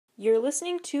You're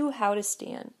listening to How to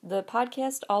Stan, the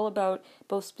podcast all about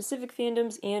both specific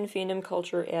fandoms and fandom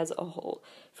culture as a whole.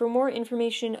 For more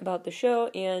information about the show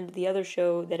and the other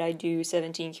show that I do,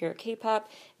 17 Karat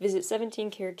K-Pop, visit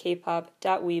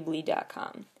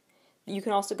 17karatkpop.weebly.com. You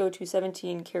can also go to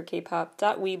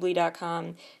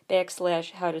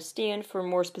 17karatkpop.weebly.com/howtostan for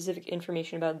more specific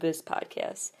information about this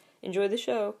podcast. Enjoy the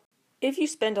show. If you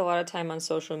spend a lot of time on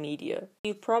social media,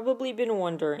 you've probably been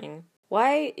wondering,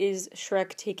 why is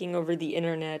Shrek taking over the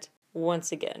internet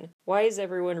once again? Why is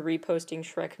everyone reposting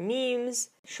Shrek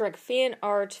memes, Shrek fan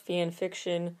art, fan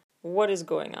fiction? What is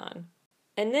going on?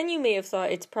 And then you may have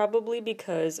thought it's probably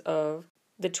because of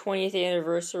the 20th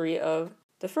anniversary of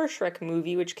the first Shrek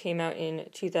movie, which came out in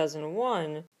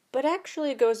 2001, but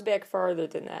actually it goes back farther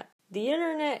than that. The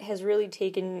internet has really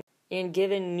taken and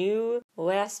given new,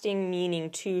 lasting meaning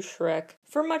to Shrek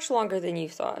for much longer than you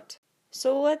thought.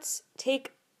 So let's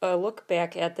take a look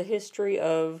back at the history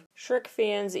of Shrek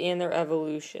fans and their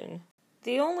evolution.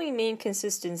 The only main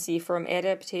consistency from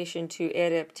adaptation to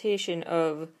adaptation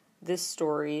of this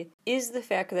story is the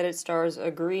fact that it stars a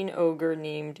green ogre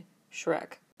named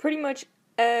Shrek. Pretty much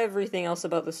everything else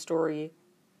about the story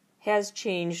has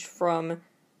changed from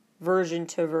version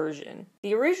to version.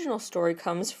 The original story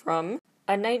comes from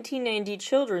a 1990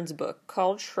 children's book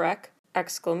called Shrek!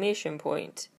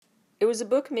 It was a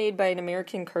book made by an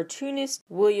American cartoonist,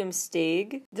 William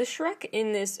Steig. The Shrek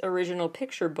in this original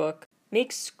picture book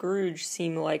makes Scrooge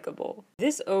seem likable.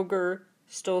 This ogre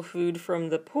stole food from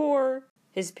the poor,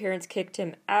 his parents kicked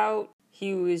him out,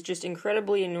 he was just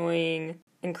incredibly annoying,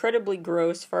 incredibly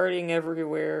gross, farting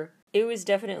everywhere. It was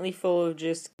definitely full of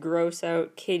just gross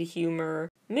out kid humor,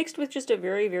 mixed with just a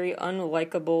very, very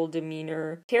unlikable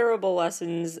demeanor, terrible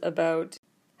lessons about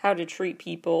how to treat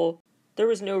people. There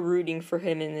was no rooting for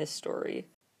him in this story.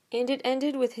 And it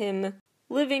ended with him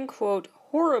living, quote,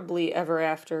 horribly ever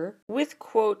after, with,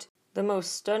 quote, the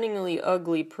most stunningly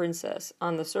ugly princess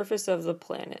on the surface of the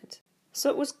planet. So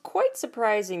it was quite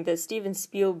surprising that Steven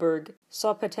Spielberg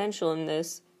saw potential in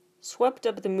this, swept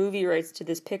up the movie rights to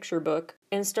this picture book,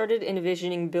 and started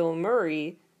envisioning Bill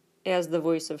Murray as the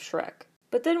voice of Shrek.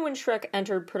 But then when Shrek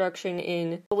entered production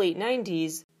in the late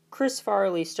 90s, Chris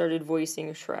Farley started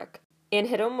voicing Shrek, and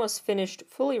had almost finished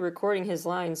fully recording his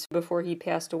lines before he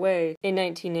passed away in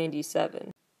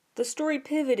 1997. The story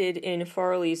pivoted in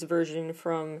Farley's version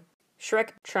from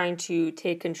Shrek trying to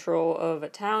take control of a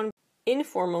town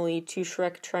informally to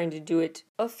Shrek trying to do it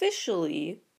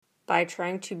officially by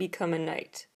trying to become a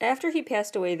knight. After he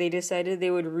passed away, they decided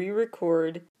they would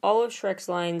re-record all of Shrek's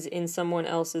lines in someone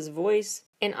else's voice,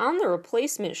 and on the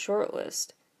replacement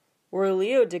shortlist were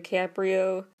Leo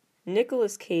DiCaprio,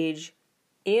 Nicolas Cage,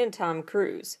 and Tom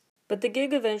Cruise. But the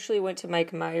gig eventually went to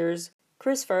Mike Myers,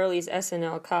 Chris Farley's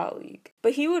SNL colleague.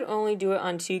 But he would only do it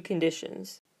on two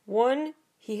conditions. One,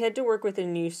 he had to work with a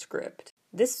new script.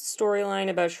 This storyline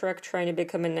about Shrek trying to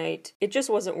become a knight, it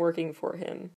just wasn't working for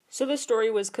him. So the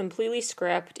story was completely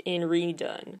scrapped and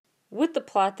redone, with the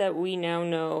plot that we now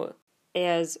know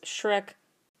as Shrek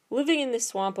living in the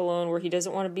swamp alone where he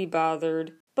doesn't want to be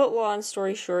bothered, but long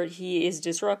story short, he is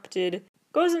disrupted,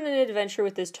 goes on an adventure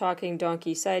with this talking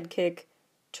donkey sidekick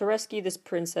to rescue this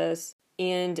princess,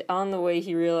 and on the way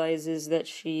he realizes that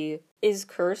she is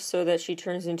cursed so that she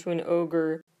turns into an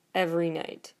ogre every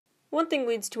night. One thing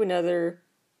leads to another,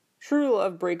 true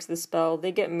love breaks the spell,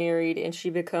 they get married, and she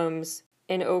becomes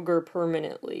an ogre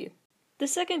permanently. The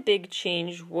second big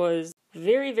change was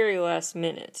very, very last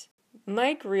minute.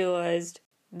 Mike realized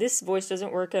this voice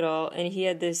doesn't work at all, and he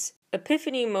had this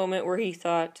epiphany moment where he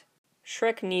thought,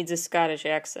 Shrek needs a Scottish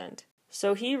accent.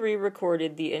 So he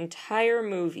re-recorded the entire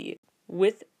movie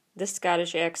with the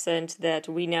Scottish accent that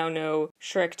we now know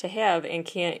Shrek to have and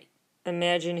can't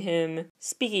imagine him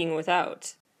speaking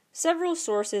without. Several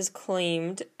sources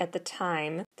claimed at the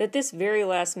time that this very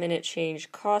last-minute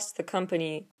change cost the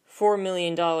company $4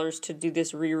 million to do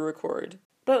this re-record,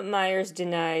 but Myers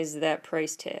denies that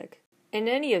price tag. In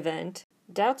any event,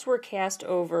 doubts were cast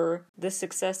over the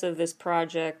success of this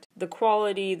project, the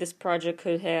quality this project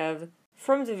could have,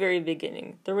 from the very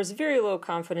beginning. There was very low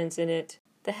confidence in it.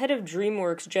 The head of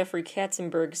DreamWorks, Jeffrey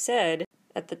Katzenberg, said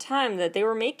at the time that they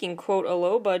were making, quote, a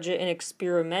low-budget and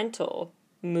experimental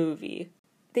movie.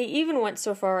 They even went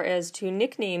so far as to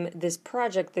nickname this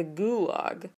project the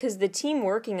Gulag, because the team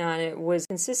working on it was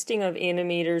consisting of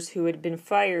animators who had been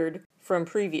fired from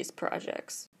previous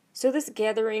projects. So this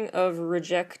gathering of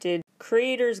rejected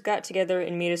creators got together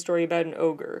and made a story about an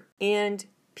ogre, and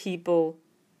people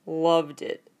loved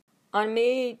it. On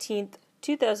May 18th,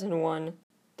 2001,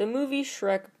 the movie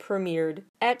Shrek premiered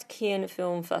at Cannes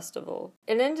Film Festival.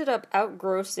 It ended up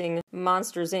outgrossing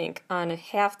Monsters, Inc. on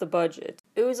half the budget.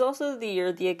 It was also the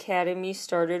year the Academy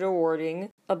started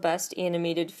awarding a Best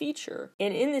Animated Feature,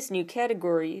 and in this new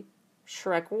category,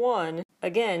 Shrek won,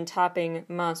 again topping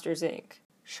Monsters, Inc.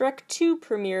 Shrek 2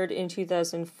 premiered in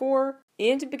 2004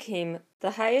 and became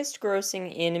the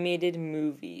highest-grossing animated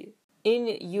movie in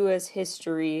U.S.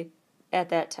 history at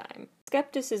that time.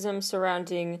 Skepticism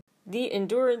surrounding the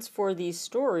endurance for these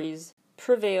stories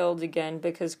prevailed again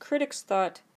because critics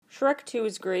thought Shrek 2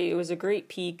 was great, it was a great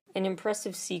peak, an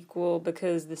impressive sequel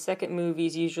because the second movie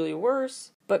is usually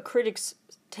worse, but critics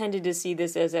tended to see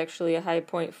this as actually a high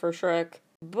point for Shrek,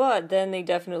 but then they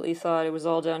definitely thought it was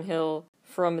all downhill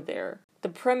from there. The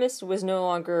premise was no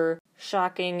longer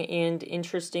shocking and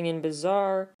interesting and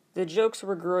bizarre, the jokes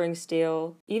were growing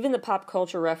stale, even the pop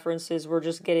culture references were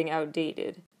just getting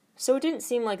outdated. So it didn't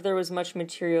seem like there was much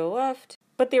material left,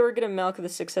 but they were going to milk the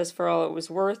success for all it was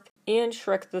worth, and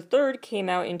Shrek the Third came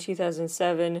out in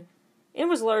 2007 and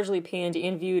was largely panned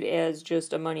and viewed as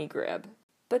just a money grab.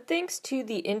 But thanks to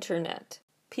the internet,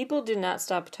 people did not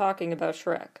stop talking about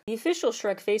Shrek. The official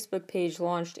Shrek Facebook page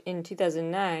launched in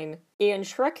 2009, and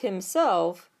Shrek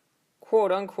himself,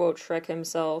 quote-unquote Shrek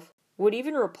himself, would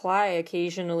even reply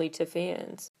occasionally to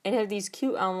fans, and have these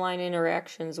cute online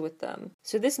interactions with them.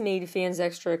 So this made fans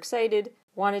extra excited,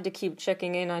 wanted to keep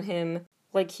checking in on him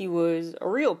like he was a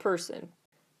real person.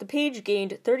 The page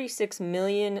gained 36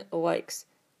 million likes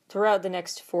throughout the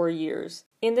next 4 years,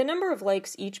 and the number of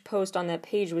likes each post on that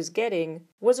page was getting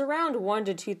was around 1,000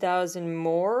 to 2,000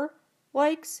 more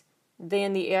likes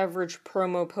than the average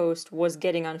promo post was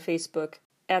getting on Facebook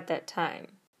at that time.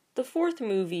 The fourth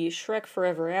movie, Shrek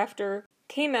Forever After,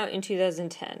 came out in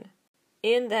 2010,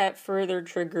 and that further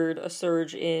triggered a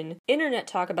surge in internet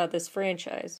talk about this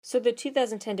franchise. So the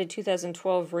 2010 to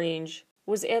 2012 range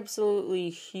was absolutely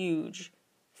huge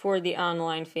for the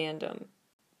online fandom.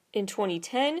 In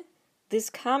 2010, this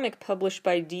comic published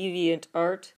by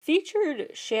DeviantArt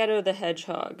featured Shadow the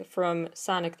Hedgehog from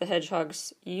Sonic the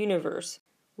Hedgehog's universe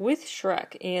with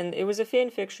Shrek, and it was a fan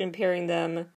fiction pairing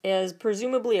them as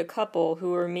presumably a couple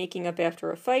who were making up after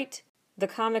a fight. The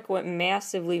comic went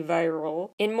massively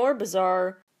viral, and more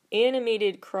bizarre,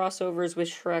 animated crossovers with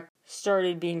Shrek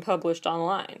started being published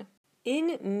online.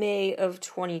 In May of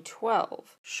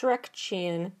 2012,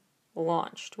 Shrek-chan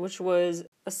launched, which was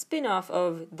a spin-off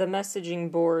of the messaging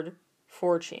board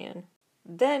 4chan.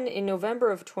 Then, in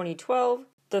November of 2012,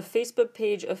 the Facebook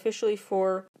page officially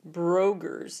for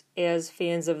Brogers, as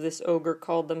fans of this ogre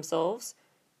called themselves,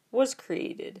 was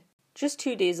created. Just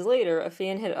 2 days later, a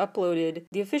fan had uploaded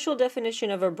the official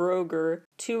definition of a broger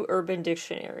to Urban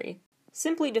Dictionary,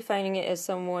 simply defining it as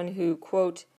someone who,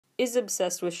 quote, is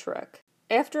obsessed with Shrek.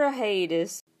 After a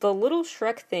hiatus, the Little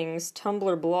Shrek Things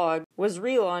Tumblr blog was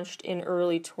relaunched in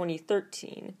early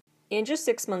 2013, and just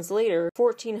 6 months later,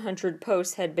 1,400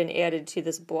 posts had been added to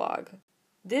this blog.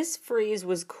 This phrase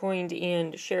was coined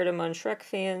and shared among Shrek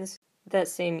fans that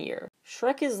same year.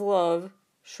 Shrek is love,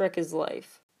 Shrek is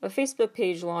life. A Facebook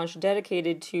page launched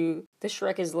dedicated to the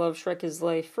Shrek is love, Shrek is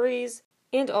life phrase,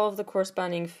 and all of the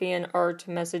corresponding fan art,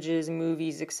 messages,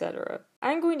 movies, etc.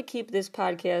 I'm going to keep this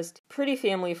podcast pretty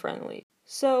family friendly,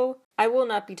 so I will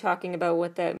not be talking about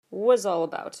what that was all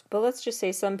about, but let's just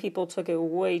say some people took it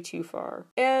way too far,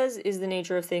 as is the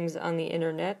nature of things on the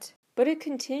internet, but it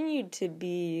continued to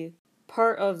be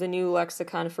part of the new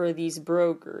lexicon for these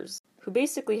brokers, who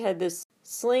basically had this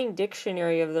slang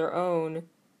dictionary of their own,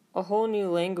 a whole new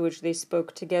language they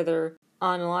spoke together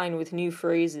online with new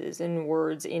phrases and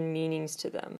words and meanings to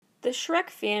them. The Shrek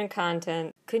fan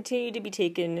content continued to be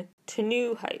taken to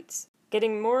new heights,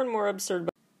 getting more and more absurd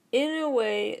in a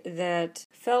way that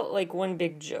felt like one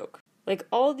big joke. Like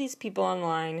all these people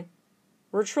online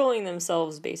were trolling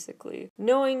themselves basically,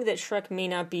 knowing that Shrek may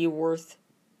not be worth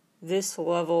this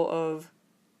level of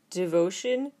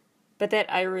devotion, but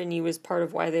that irony was part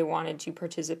of why they wanted to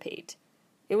participate.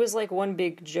 It was like one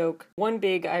big joke, one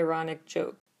big ironic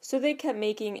joke. So they kept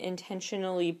making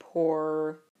intentionally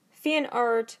poor fan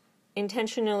art,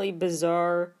 intentionally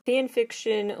bizarre fan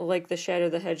fiction like the Shadow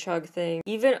the Hedgehog thing,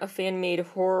 even a fan-made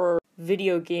horror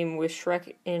video game with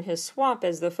Shrek in his swamp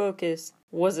as the focus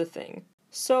was a thing.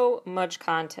 So much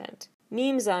content.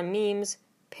 Memes on memes,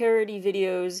 parody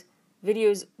videos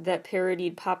that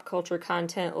parodied pop culture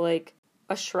content like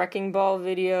a Shrekking Ball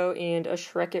video and a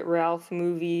Shrek-It Ralph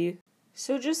movie.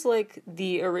 So just like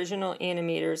the original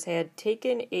animators had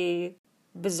taken a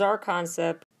bizarre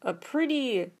concept, a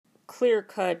pretty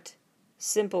clear-cut,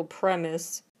 simple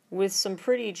premise with some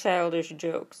pretty childish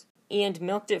jokes, and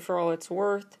milked it for all it's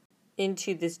worth,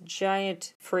 into this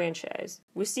giant franchise,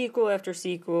 with sequel after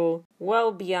sequel,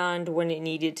 well beyond when it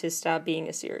needed to stop being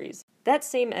a series. That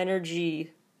same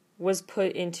energy was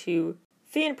put into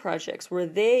fan projects, where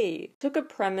they took a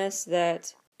premise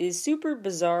that is super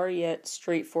bizarre yet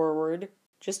straightforward,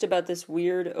 just about this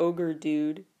weird ogre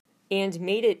dude, and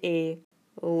made it a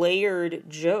layered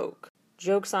joke.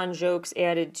 Jokes on jokes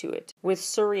added to it, with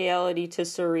surreality to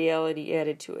surreality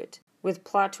added to it, with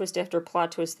plot twist after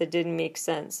plot twist that didn't make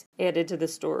sense added to the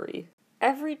story.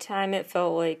 Every time it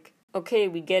felt like, okay,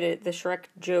 we get it, the Shrek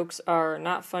jokes are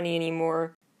not funny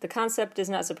anymore, the concept is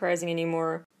not surprising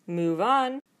anymore, move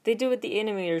on. They did what the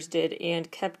animators did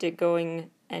and kept it going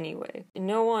anyway.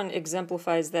 No one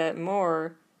exemplifies that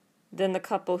more than the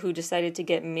couple who decided to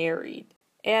get married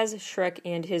as Shrek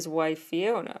and his wife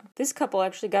Fiona. This couple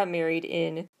actually got married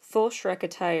in full Shrek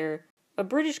attire, a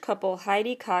British couple,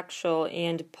 Heidi Cockshall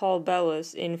and Paul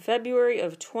Bellis, in February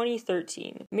of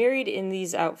 2013. Married in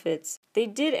these outfits. They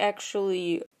did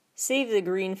actually save the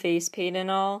green face paint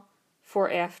and all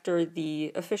for after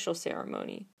the official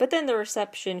ceremony. But then the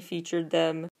reception featured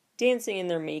them dancing in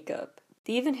their makeup.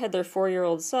 They even had their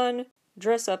 4-year-old son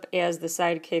dress up as the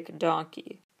sidekick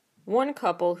donkey. One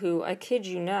couple, who, I kid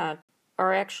you not,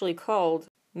 are actually called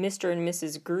Mr. and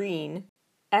Mrs. Green,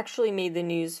 actually made the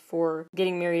news for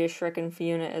getting married as Shrek and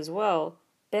Fiona as well,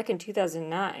 back in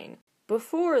 2009.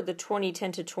 Before the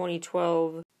 2010 to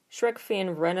 2012 Shrek fan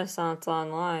renaissance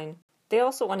online, they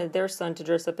also wanted their son to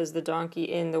dress up as the donkey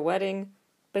in the wedding,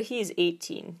 but he's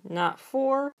 18, not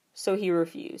 4, so he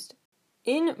refused.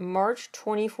 In March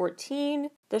 2014,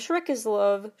 the Shrek is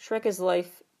Love, Shrek is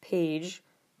Life page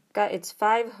got its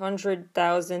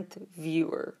 500,000th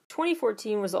viewer.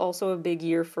 2014 was also a big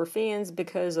year for fans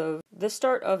because of the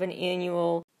start of an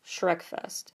annual Shrek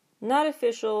Fest. Not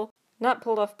official, not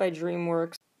pulled off by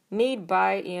DreamWorks, made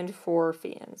by and for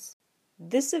fans.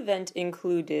 This event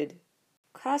included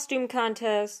costume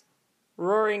contests,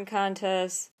 roaring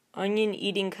contests, onion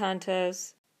eating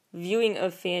contests, viewing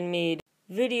of fan-made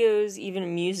videos,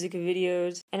 even music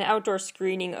videos, an outdoor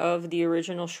screening of the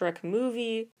original Shrek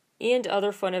movie, and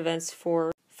other fun events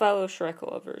for fellow Shrek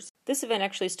lovers. This event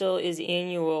actually still is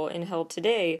annual and held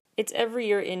today. It's every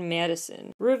year in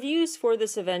Madison. Reviews for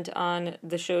this event on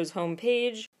the show's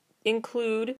homepage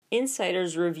include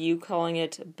Insider's review calling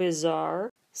it bizarre,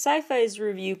 Sci-Fi's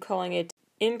review calling it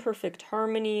imperfect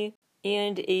harmony,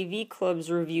 and AV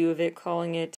Club's review of it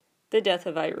calling it the death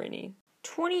of irony.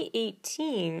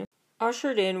 2018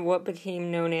 ushered in what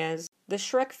became known as the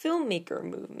Shrek filmmaker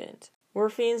movement, where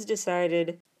fans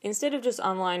decided, instead of just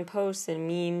online posts and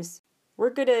memes,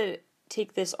 we're gonna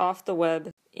take this off the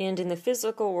web and in the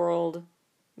physical world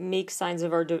make signs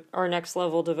of our next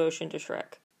level devotion to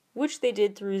Shrek, which they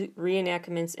did through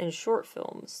reenactments and short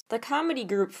films. The comedy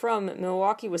group from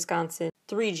Milwaukee, Wisconsin,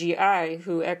 3GI,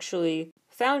 who actually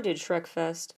founded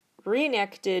Shrekfest,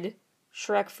 reenacted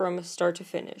Shrek from start to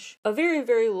finish. A very,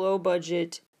 very low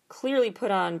budget, clearly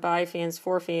put on by fans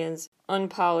for fans,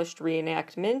 unpolished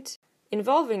reenactment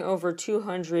involving over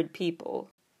 200 people.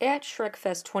 At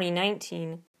Shrekfest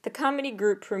 2019, the comedy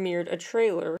group premiered a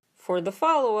trailer for the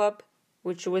follow-up,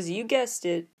 which was, you guessed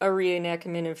it, a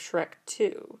reenactment of Shrek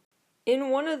 2. In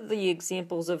one of the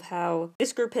examples of how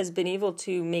this group has been able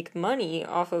to make money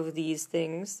off of these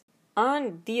things,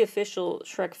 on the official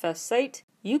Shrekfest site,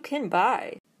 you can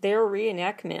buy their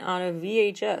reenactment on a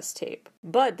VHS tape,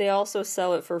 but they also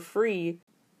sell it for free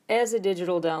as a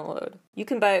digital download. You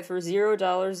can buy it for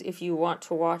 $0 if you want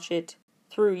to watch it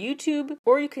through YouTube,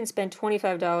 or you can spend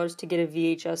 $25 to get a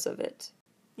VHS of it.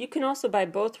 You can also buy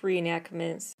both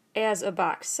reenactments as a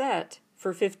box set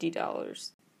for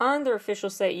 $50. On their official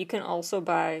site, you can also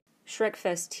buy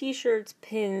Shrekfest t-shirts,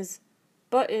 pins,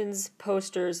 buttons,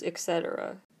 posters,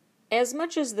 etc. As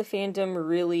much as the fandom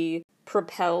really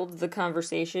propelled the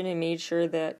conversation and made sure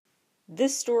that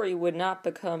this story would not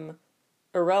become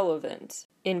irrelevant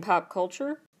in pop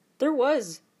culture, there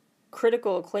was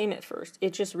critical acclaim at first.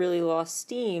 It just really lost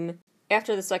steam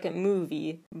after the second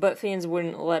movie, but fans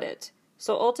wouldn't let it.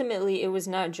 So ultimately, it was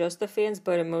not just the fans,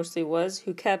 but it mostly was,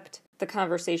 who kept the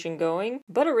conversation going.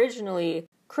 But originally,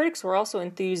 critics were also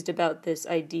enthused about this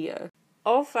idea.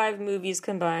 All 5 movies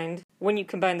combined, when you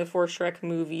combine the 4 Shrek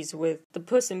movies with the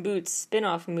Puss in Boots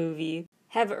spin-off movie,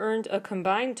 have earned a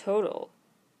combined total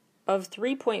of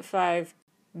 $3.5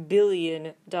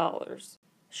 billion.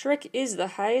 Shrek is the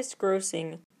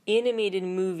highest-grossing animated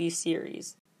movie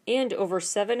series, and over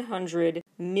 $700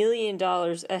 million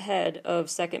ahead of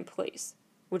second place,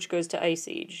 which goes to Ice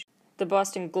Age. The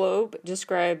Boston Globe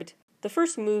described the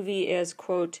first movie as,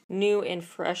 quote, new and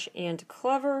fresh and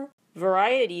clever.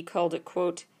 Variety called it,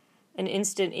 quote, an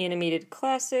instant animated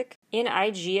classic, and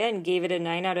IGN gave it a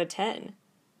 9 out of 10,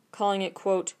 calling it,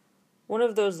 quote, one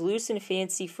of those loose and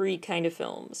fancy-free kind of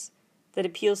films that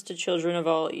appeals to children of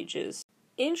all ages.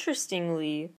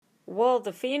 Interestingly, while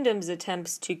the fandom's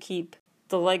attempts to keep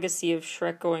the legacy of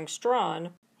Shrek going strong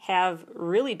have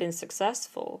really been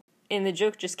successful, and the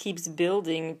joke just keeps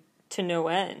building to no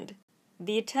end,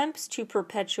 the attempts to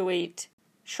perpetuate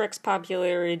Shrek's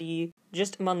popularity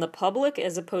just among the public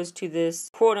as opposed to this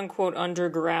quote-unquote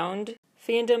underground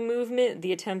fandom movement,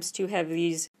 the attempts to have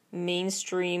these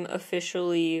mainstream,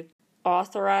 officially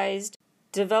authorized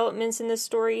developments in the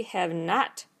story have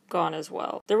not gone as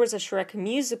well. There was a Shrek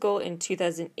musical in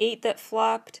 2008 that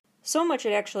flopped, so much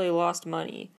it actually lost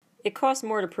money. It cost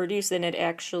more to produce than it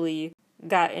actually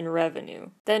got in revenue.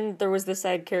 Then there was the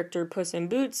side character Puss in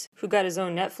Boots, who got his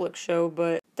own Netflix show,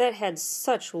 but that had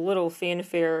such little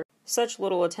fanfare, such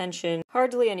little attention,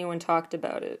 hardly anyone talked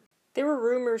about it. There were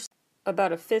rumors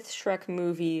about a 5th Shrek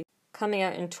movie coming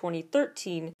out in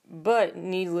 2013, but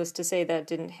needless to say that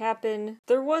didn't happen.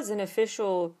 There was an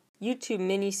official YouTube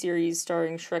miniseries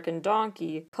starring Shrek and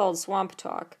Donkey called Swamp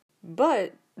Talk,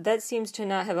 but that seems to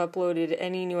not have uploaded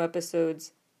any new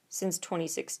episodes since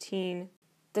 2016.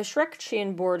 The Shrek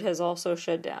Chan board has also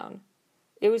shut down.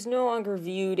 It was no longer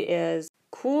viewed as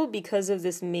cool because of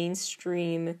this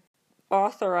mainstream,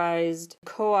 authorized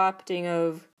co-opting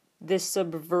of this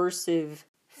subversive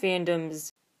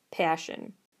fandom's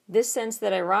passion. This sense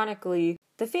that, ironically,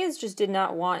 the fans just did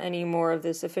not want any more of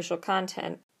this official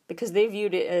content because they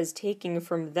viewed it as taking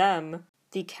from them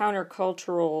the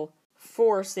countercultural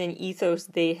force and ethos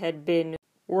they had been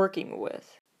working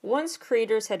with. Once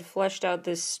creators had fleshed out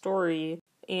this story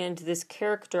and this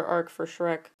character arc for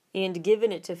Shrek and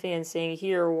given it to fans saying,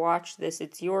 here, watch this,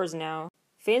 it's yours now,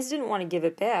 fans didn't want to give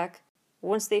it back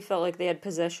once they felt like they had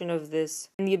possession of this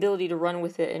and the ability to run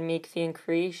with it and make fan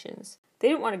creations. They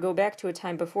didn't want to go back to a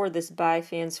time before this by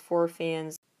fans, for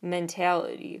fans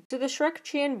mentality. So the Shrek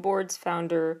Chan board's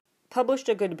founder published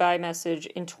a goodbye message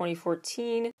in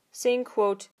 2014 saying,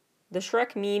 quote, the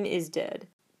Shrek meme is dead,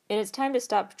 and it's time to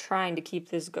stop trying to keep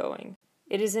this going.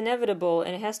 It is inevitable,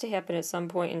 and it has to happen at some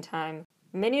point in time.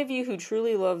 Many of you who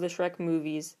truly love the Shrek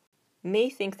movies may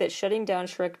think that shutting down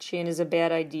Shrek Chan is a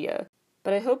bad idea,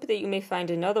 but I hope that you may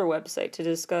find another website to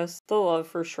discuss the love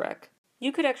for Shrek.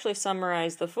 You could actually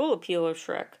summarize the full appeal of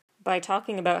Shrek by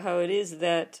talking about how it is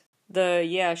that the,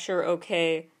 yeah, sure,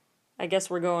 okay, I guess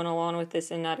we're going along with this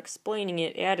and not explaining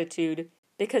it attitude,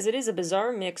 because it is a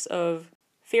bizarre mix of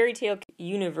fairy tale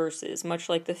universes, much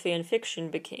like the fan fiction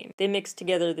became. They mixed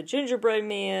together the Gingerbread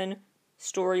Man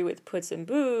story with Puss in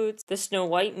Boots, the Snow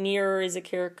White mirror is a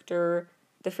character,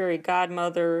 the fairy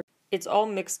godmother. It's all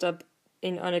mixed up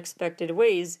in unexpected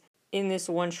ways in this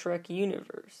one Shrek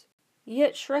universe.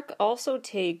 Yet Shrek also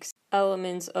takes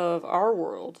elements of our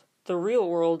world, the real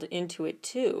world, into it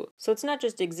too. So it's not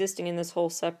just existing in this whole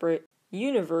separate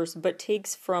universe, but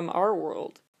takes from our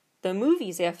world. The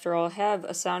movies, after all, have a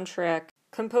soundtrack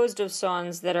composed of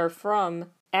songs that are from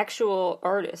actual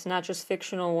artists, not just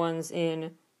fictional ones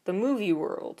in the movie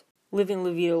world. Livin'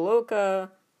 La Vida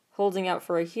Loca, Holding Out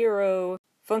for a Hero,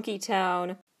 Funky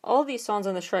Town, all these songs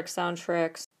on the Shrek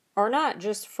soundtracks are not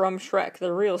just from Shrek,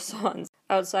 they're real songs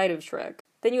outside of Shrek.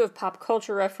 Then you have pop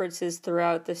culture references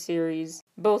throughout the series,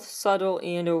 both subtle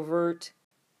and overt.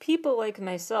 People like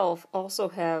myself also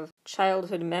have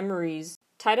childhood memories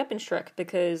tied up in Shrek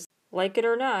because, like it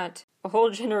or not, a whole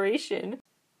generation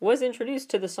was introduced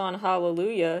to the song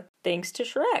Hallelujah thanks to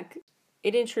Shrek.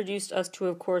 It introduced us to,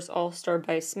 of course, All Star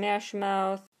by Smash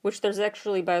Mouth, which there's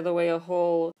actually, by the way,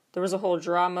 there was a whole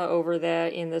drama over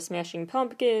that in the Smashing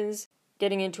Pumpkins,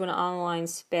 getting into an online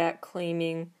spat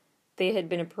claiming they had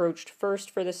been approached first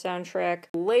for the soundtrack.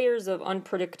 Layers of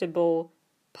unpredictable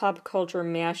pop culture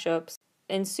mashups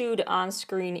ensued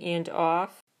on-screen and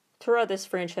off throughout this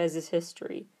franchise's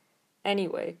history.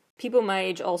 Anyway, people my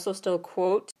age also still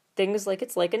quote things like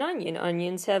it's like an onion.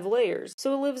 Onions have layers.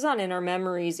 So it lives on in our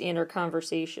memories and our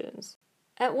conversations.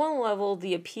 At one level,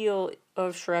 the appeal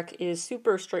of Shrek is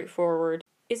super straightforward.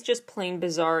 It's just plain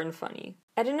bizarre and funny.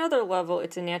 At another level,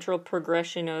 it's a natural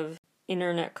progression of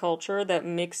internet culture that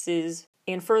mixes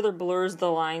and further blurs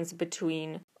the lines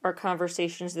between our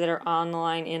conversations that are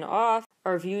online and off,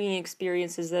 our viewing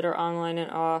experiences that are online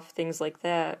and off, things like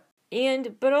that.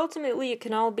 But ultimately, it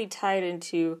can all be tied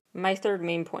into my third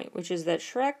main point, which is that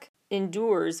Shrek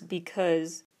endures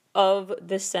because of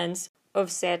the sense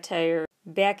of satire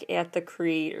back at the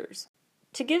creators.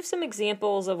 To give some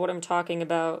examples of what I'm talking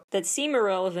about that seem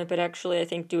irrelevant but actually I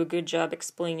think do a good job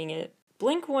explaining it,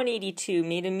 Blink-182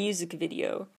 made a music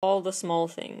video, All the Small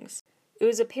Things. It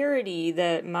was a parody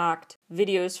that mocked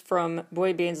videos from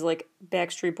boy bands like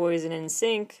Backstreet Boys and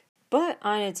NSYNC, but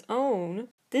on its own,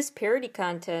 this parody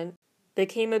content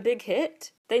became a big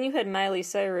hit. Then you had Miley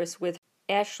Cyrus with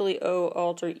Ashley O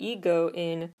alter ego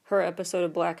in her episode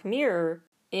of Black Mirror,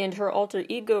 and her alter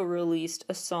ego released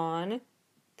a song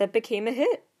that became a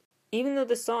hit, even though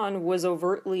the song was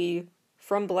overtly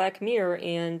from Black Mirror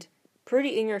and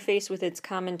pretty in your face with its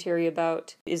commentary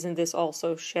about, isn't this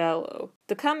also shallow?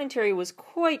 The commentary was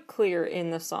quite clear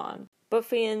in the song, but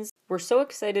fans were so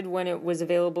excited when it was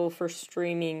available for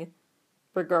streaming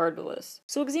regardless.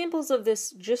 So examples of this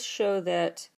just show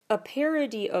that a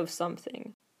parody of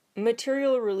something,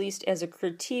 material released as a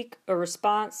critique, a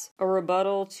response, a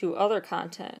rebuttal to other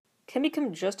content, can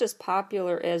become just as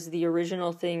popular as the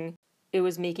original thing it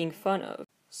was making fun of.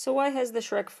 So why has the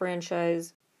Shrek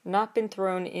franchise not been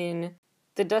thrown in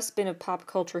the dustbin of pop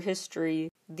culture history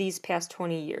these past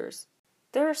 20 years?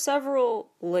 There are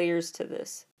several layers to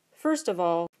this. First of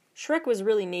all, Shrek was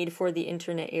really made for the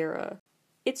internet era.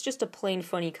 It's just a plain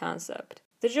funny concept.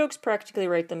 The jokes practically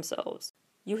write themselves.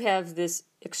 You have this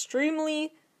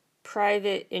extremely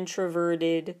private,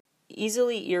 introverted,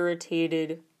 easily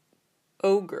irritated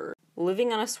ogre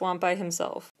living on a swamp by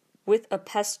himself with a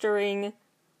pestering,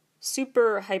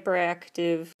 super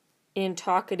hyperactive, and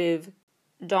talkative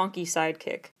donkey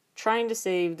sidekick trying to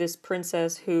save this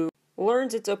princess who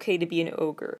learns it's okay to be an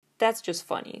ogre. That's just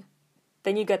funny.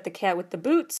 Then you got the cat with the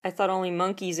boots. I thought only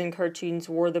monkeys in cartoons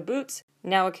wore the boots.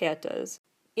 Now a cat does.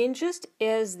 And just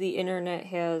as the internet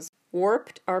has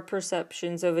warped our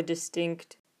perceptions of a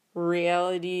distinct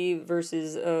reality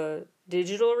versus a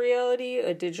digital reality,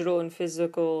 a digital and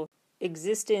physical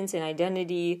existence and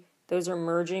identity, those are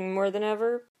merging more than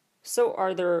ever. So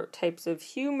are there types of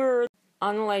humor.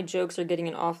 Online jokes are getting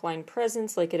an offline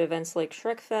presence, like at events like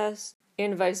Shrekfest,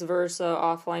 and vice versa,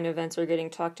 offline events are getting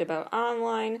talked about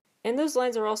online. And those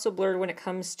lines are also blurred when it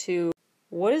comes to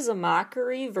what is a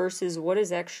mockery versus what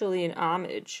is actually an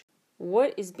homage.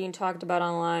 What is being talked about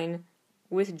online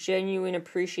with genuine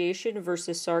appreciation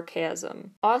versus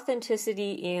sarcasm.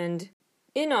 Authenticity and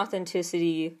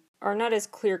inauthenticity are not as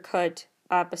clear-cut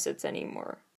opposites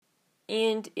anymore.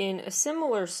 And in a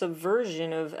similar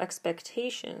subversion of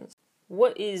expectations,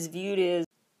 what is viewed as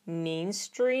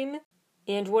mainstream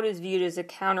and what is viewed as a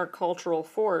countercultural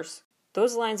force,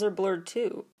 those lines are blurred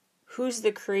too. Who's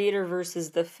the creator versus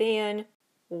the fan?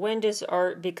 When does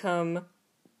art become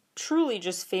truly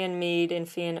just fan-made and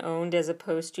fan-owned as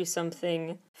opposed to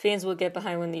something fans will get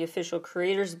behind when the official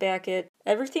creators back it?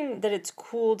 Everything that it's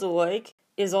cool to like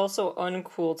is also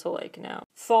uncool to like now,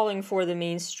 falling for the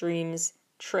mainstream's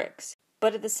tricks.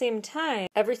 But at the same time,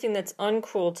 everything that's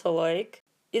uncool to like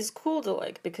is cool to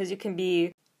like because you can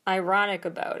be ironic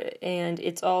about it and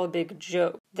it's all a big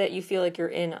joke that you feel like you're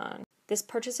in on. This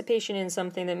participation in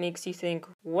something that makes you think,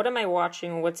 what am I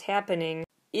watching, what's happening,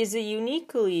 is a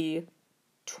uniquely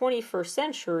 21st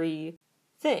century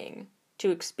thing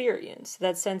to experience.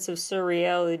 That sense of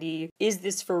surreality, is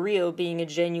this for real, being a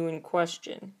genuine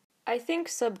question. I think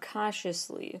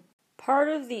subconsciously, part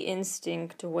of the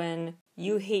instinct when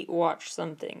you hate watch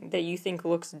something that you think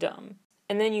looks dumb,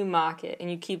 and then you mock it, and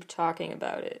you keep talking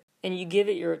about it, and you give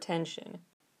it your attention,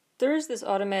 there is this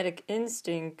automatic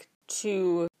instinct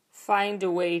to find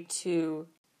a way to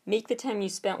make the time you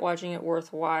spent watching it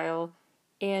worthwhile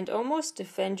and almost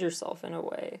defend yourself in a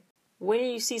way. When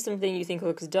you see something you think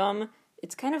looks dumb,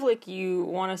 it's kind of like you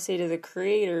want to say to the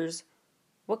creators,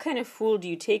 what kind of fool do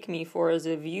you take me for as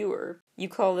a viewer? You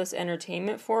call this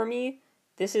entertainment for me?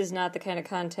 This is not the kind of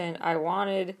content I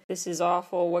wanted. This is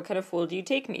awful. What kind of fool do you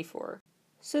take me for?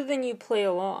 So then you play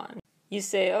along. You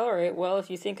say, alright, well, if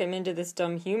you think I'm into this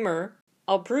dumb humor,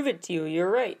 I'll prove it to you. You're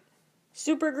right.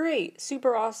 Super great.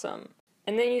 Super awesome.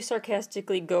 And then you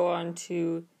sarcastically go on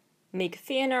to make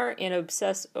fan art and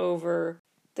obsess over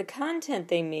the content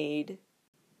they made.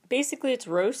 Basically, it's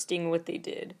roasting what they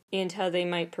did and how they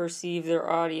might perceive their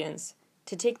audience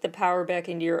to take the power back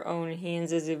into your own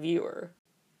hands as a viewer.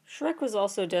 Shrek was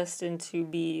also destined to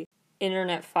be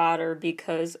internet fodder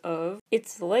because of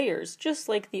its layers, just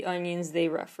like the onions they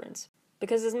reference.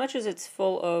 Because as much as it's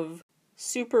full of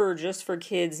super just for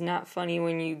kids, not funny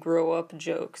when you grow up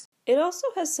jokes, it also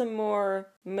has some more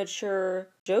mature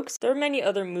jokes. There are many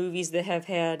other movies that have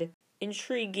had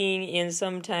intriguing and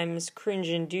sometimes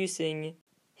cringe-inducing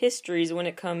histories when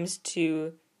it comes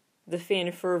to the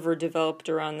fan fervor developed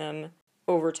around them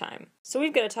over time. So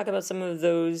we've got to talk about some of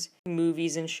those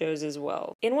movies and shows as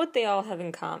well, and what they all have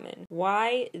in common.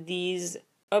 Why these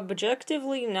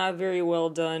objectively not very well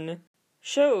done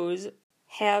shows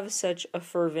have such a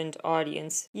fervent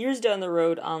audience years down the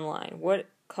road online. What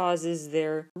causes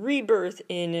their rebirth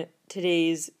in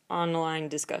today's online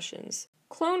discussions.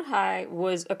 Clone High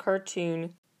was a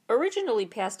cartoon originally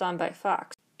passed on by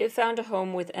Fox. It found a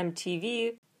home with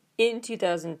MTV in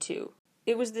 2002.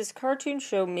 It was this cartoon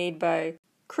show made by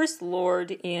Chris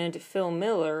Lord and Phil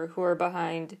Miller, who are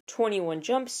behind 21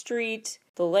 Jump Street,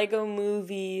 The Lego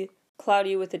Movie,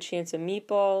 Cloudy with a Chance of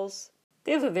Meatballs.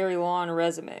 They have a very long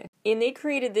resume. And they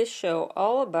created this show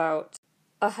all about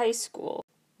a high school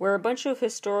where a bunch of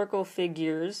historical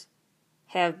figures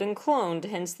have been cloned,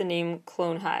 hence the name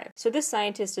Clone High. So this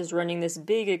scientist is running this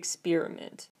big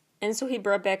experiment. And so he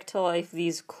brought back to life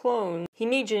these clones. He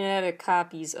made genetic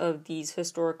copies of these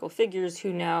historical figures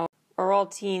who now are all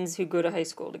teens who go to high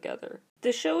school together.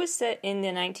 The show is set in the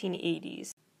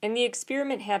 1980s, and the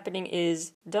experiment happening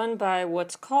is done by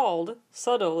what's called,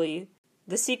 subtly,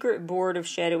 the secret board of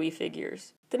shadowy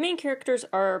figures. The main characters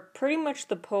are pretty much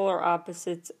the polar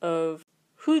opposites of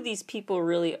who these people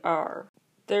really are.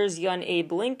 There's young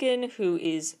Abe Lincoln, who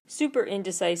is super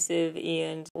indecisive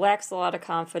and lacks a lot of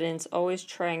confidence, always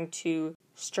trying to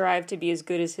strive to be as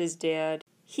good as his dad.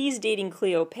 He's dating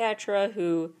Cleopatra,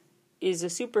 who is a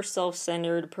super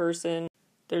self-centered person.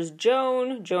 There's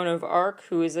Joan of Arc,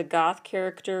 who is a goth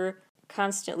character,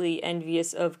 constantly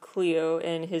envious of Cleo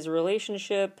and his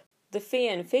relationship. The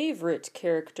fan favorite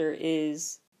character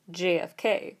is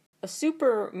JFK, a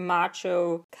super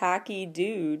macho, cocky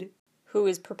dude who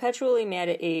is perpetually mad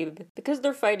at Abe because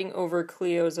they're fighting over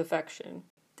Cleo's affection.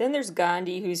 Then there's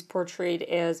Gandhi, who's portrayed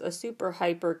as a super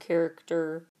hyper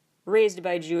character, raised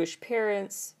by Jewish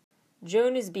parents.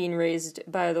 Joan is being raised,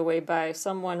 by the way, by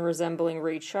someone resembling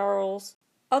Ray Charles.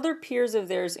 Other peers of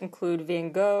theirs include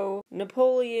Van Gogh,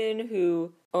 Napoleon,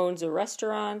 who owns a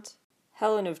restaurant,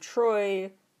 Helen of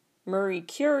Troy, Marie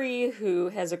Curie, who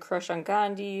has a crush on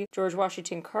Gandhi, George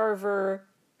Washington Carver,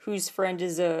 whose friend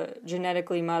is a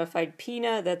genetically modified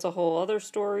peanut. That's a whole other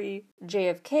story.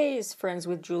 JFK is friends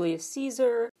with Julius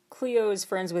Caesar. Cleo is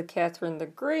friends with Catherine the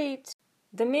Great.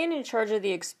 The man in charge of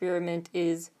the experiment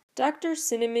is Dr.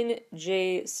 Cinnamon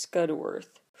J.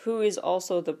 Scudworth, who is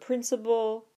also the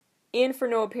principal, and for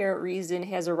no apparent reason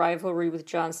has a rivalry with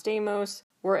John Stamos,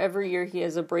 where every year he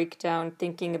has a breakdown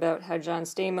thinking about how John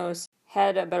Stamos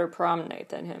had a better prom night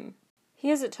than him. He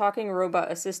has a talking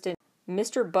robot assistant,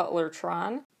 Mr.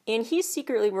 Butlertron, and he's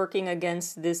secretly working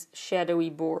against this shadowy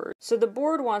board. So the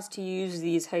board wants to use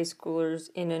these high schoolers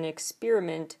in an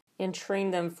experiment and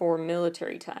train them for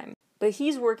military time. But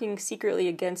he's working secretly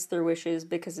against their wishes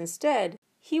because instead,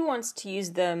 he wants to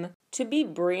use them to be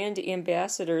brand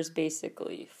ambassadors,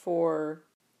 basically, for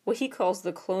what he calls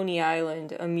the Coney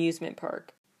Island amusement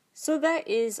park. So that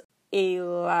is a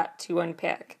lot to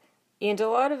unpack. And a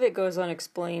lot of it goes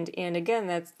unexplained, and again,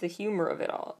 that's the humor of it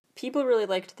all. People really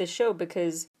liked this show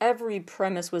because every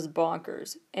premise was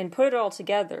bonkers, and put it all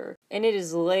together, and it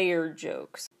is layered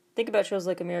jokes. Think about shows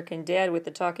like American Dad with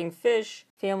the talking fish,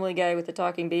 Family Guy with the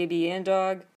talking baby and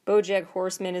dog. BoJack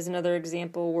Horseman is another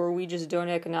example where we just don't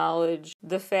acknowledge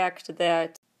the fact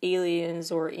that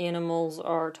aliens or animals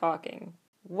are talking.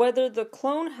 Whether the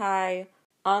Clone High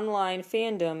online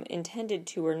fandom intended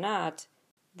to or not,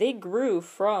 they grew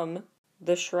from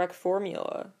the Shrek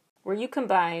Formula, where you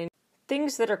combine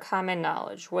things that are common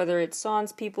knowledge, whether it's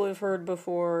songs people have heard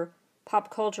before, pop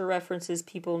culture references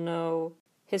people know,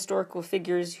 historical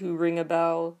figures who ring a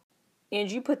bell,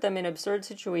 and you put them in absurd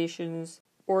situations,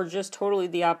 or just totally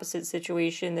the opposite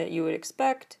situation that you would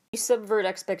expect. You subvert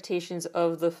expectations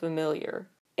of the familiar.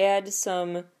 Add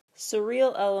some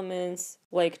surreal elements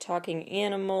like talking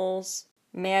animals,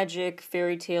 magic,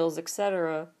 fairy tales,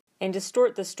 etc., and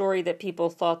distort the story that people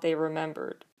thought they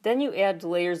remembered. Then you add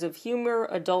layers of humor,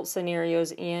 adult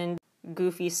scenarios, and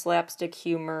goofy slapstick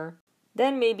humor.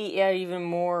 Then maybe add even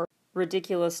more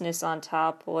ridiculousness on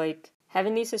top, like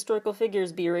having these historical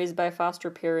figures be raised by foster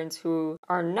parents who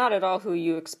are not at all who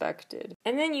you expected.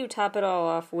 And then you top it all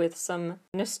off with some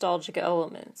nostalgic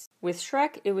elements. With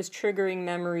Shrek, it was triggering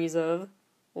memories of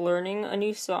learning a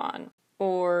new song,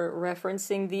 or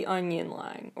referencing the Onion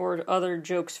line, or other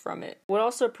jokes from it. What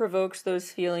also provokes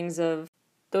those feelings of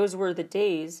those were the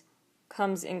days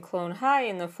comes in Clone High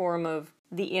in the form of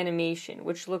the animation,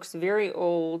 which looks very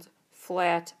old,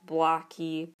 flat,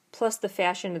 blocky, plus the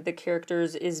fashion of the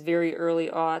characters is very early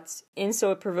aughts, and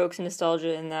so it provokes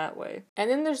nostalgia in that way. And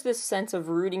then there's this sense of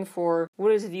rooting for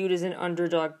what is viewed as an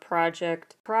underdog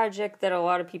project that a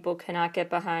lot of people cannot get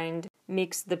behind,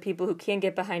 makes the people who can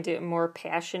get behind it more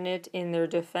passionate in their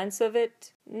defense of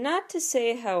it. Not to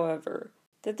say, however,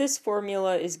 that this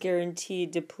formula is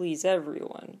guaranteed to please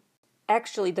everyone.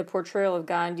 Actually, the portrayal of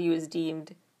Gandhi was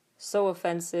deemed so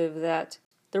offensive that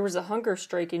there was a hunger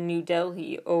strike in New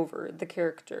Delhi over the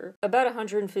character. About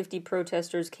 150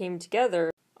 protesters came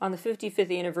together on the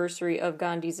 55th anniversary of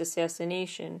Gandhi's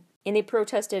assassination, and they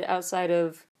protested outside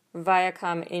of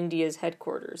Viacom India's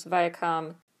headquarters.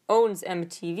 Viacom owns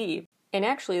MTV, and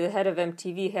actually the head of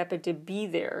MTV happened to be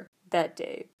there that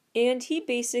day. And he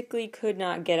basically could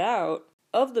not get out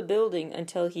of the building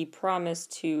until he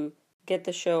promised to get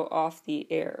the show off the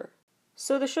air.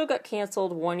 So the show got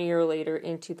canceled 1 year later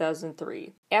in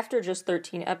 2003. After just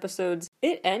 13 episodes,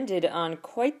 it ended on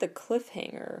quite the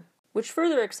cliffhanger, which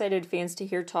further excited fans to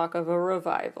hear talk of a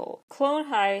revival. Clone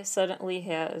High suddenly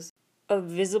has a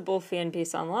visible fan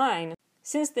base online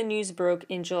since the news broke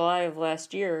in July of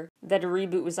last year that a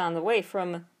reboot was on the way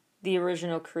from the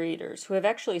original creators, who have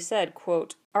actually said,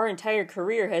 quote, "Our entire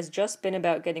career has just been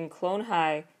about getting Clone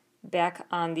High back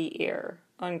on the air,"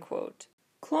 unquote.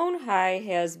 Clone High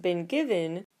has been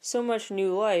given so much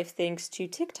new life thanks to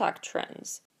TikTok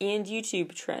trends and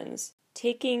YouTube trends,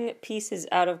 taking pieces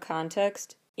out of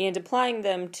context and applying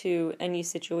them to any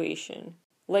situation.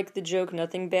 Like the joke,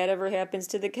 "Nothing bad ever happens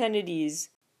to the Kennedys,"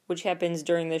 which happens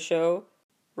during the show,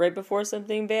 right before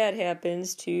something bad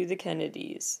happens to the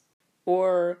Kennedys.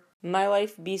 Or, "My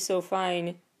life be so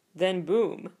fine, then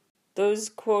boom." Those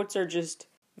quotes are just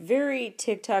very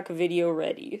TikTok video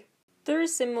ready. There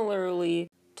is similarly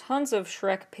tons of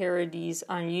Shrek parodies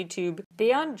on YouTube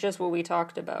beyond just what we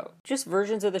talked about. Just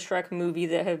versions of the Shrek movie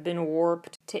that have been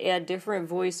warped to add different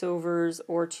voiceovers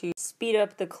or to speed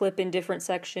up the clip in different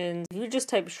sections. If you just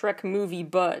type Shrek movie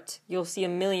but, you'll see a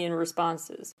million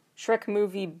responses. Shrek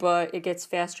movie but, it gets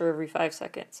faster every 5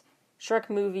 seconds.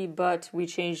 Shrek movie but, we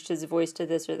changed his voice to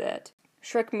this or that.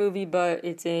 Shrek movie but,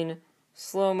 it's in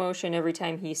slow motion every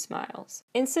time he smiles.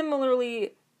 And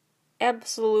similarly,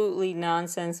 absolutely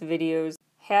nonsense videos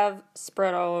have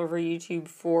spread all over YouTube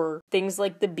for things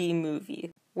like the Bee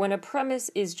Movie. When a premise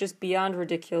is just beyond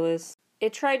ridiculous,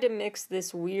 it tried to mix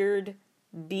this weird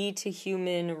bee to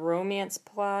human romance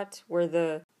plot where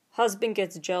the husband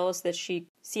gets jealous that she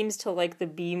seems to like the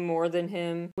bee more than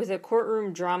him, with a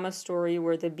courtroom drama story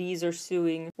where the bees are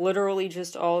suing literally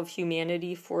just all of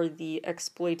humanity for the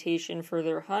exploitation for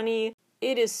their honey.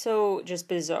 It is so just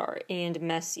bizarre and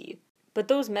messy. But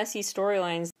those messy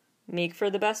storylines make for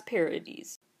the best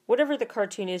parodies. Whatever the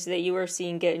cartoon is that you are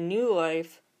seeing get new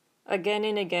life, again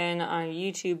and again on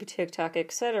YouTube, TikTok,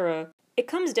 etc., it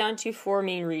comes down to 4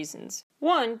 main reasons.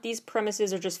 1, these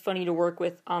premises are just funny to work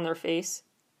with on their face.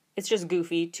 It's just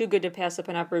goofy, too good to pass up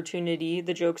an opportunity,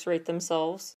 the jokes write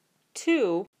themselves.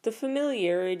 2, the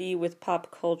familiarity with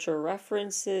pop culture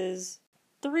references.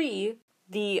 3,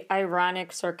 the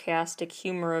ironic, sarcastic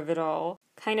humor of it all,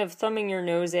 kind of thumbing your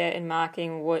nose at and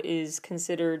mocking what is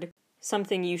considered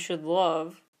something you should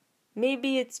love.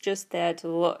 Maybe it's just that,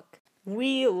 look,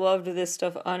 we loved this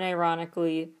stuff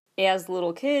unironically as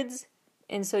little kids,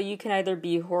 and so you can either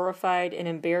be horrified and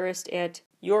embarrassed at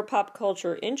your pop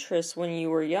culture interests when you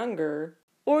were younger,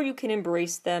 or you can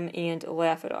embrace them and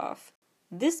laugh it off.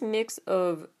 This mix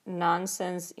of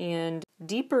nonsense and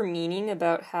deeper meaning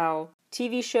about how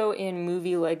TV show and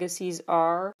movie legacies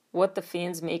are, what the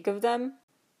fans make of them,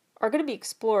 are going to be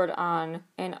explored on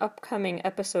an upcoming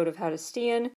episode of How to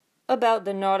Stan about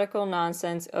the nautical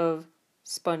nonsense of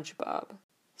SpongeBob.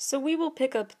 So we will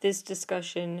pick up this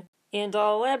discussion and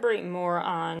I'll elaborate more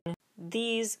on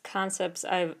these concepts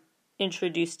I've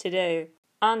introduced today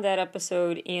on that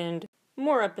episode and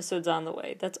more episodes on the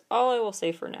way. That's all I will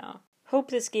say for now. Hope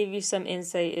this gave you some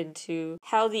insight into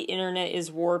how the internet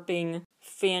is warping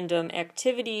fandom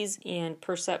activities and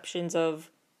perceptions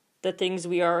of the things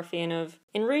we are a fan of,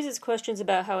 and raises questions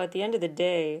about how at the end of the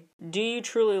day, do you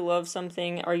truly love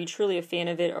something? Are you truly a fan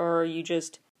of it, or are you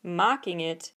just mocking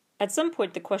it? At some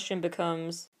point the question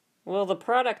becomes, well, the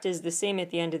product is the same at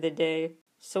the end of the day,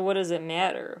 so what does it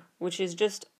matter? Which is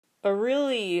just a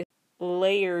really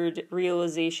layered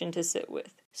realization to sit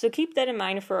with. So keep that in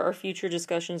mind for our future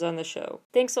discussions on the show.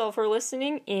 Thanks all for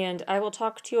listening, and I will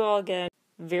talk to you all again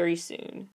very soon.